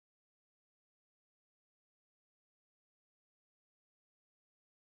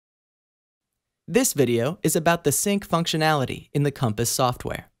This video is about the sync functionality in the Compass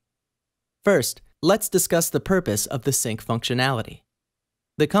software. First, let's discuss the purpose of the sync functionality.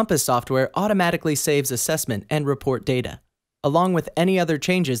 The Compass software automatically saves assessment and report data, along with any other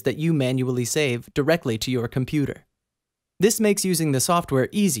changes that you manually save directly to your computer. This makes using the software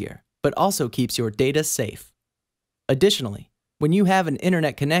easier, but also keeps your data safe. Additionally, when you have an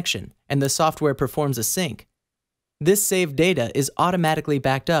internet connection and the software performs a sync, this saved data is automatically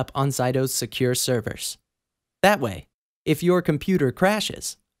backed up on ZYTO's secure servers. That way, if your computer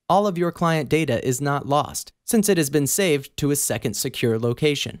crashes, all of your client data is not lost, since it has been saved to a second secure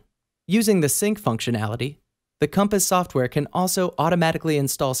location. Using the sync functionality, the Compass software can also automatically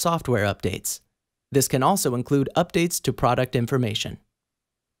install software updates. This can also include updates to product information.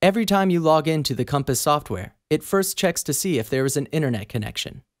 Every time you log into the Compass software, it first checks to see if there is an internet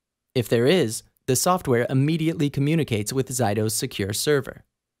connection. If there is, the software immediately communicates with ZYTO's secure server.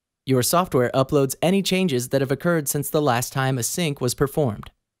 Your software uploads any changes that have occurred since the last time a sync was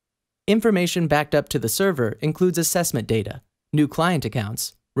performed. Information backed up to the server includes assessment data, new client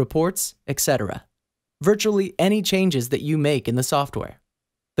accounts, reports, etc. Virtually any changes that you make in the software.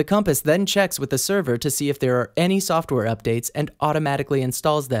 The Compass then checks with the server to see if there are any software updates and automatically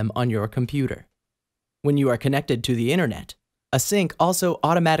installs them on your computer. When you are connected to the internet, a sync also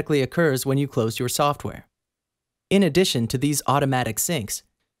automatically occurs when you close your software. In addition to these automatic syncs,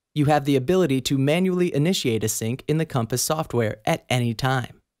 you have the ability to manually initiate a sync in the Compass software at any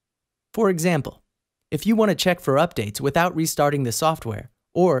time. For example, if you want to check for updates without restarting the software,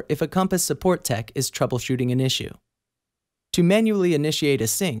 or if a Compass support tech is troubleshooting an issue. To manually initiate a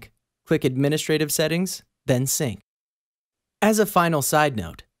sync, click Administrative Settings, then Sync. As a final side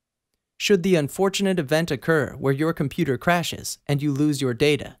note, should the unfortunate event occur where your computer crashes and you lose your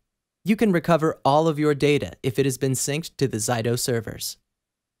data, you can recover all of your data if it has been synced to the ZYTO servers.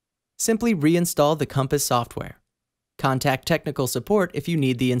 Simply reinstall the Compass software. Contact technical support if you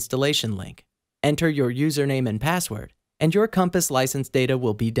need the installation link. Enter your username and password, and your Compass license data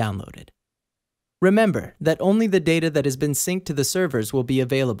will be downloaded. Remember that only the data that has been synced to the servers will be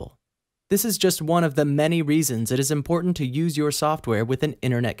available. This is just one of the many reasons it is important to use your software with an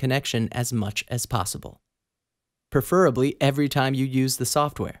internet connection as much as possible. Preferably every time you use the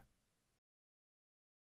software.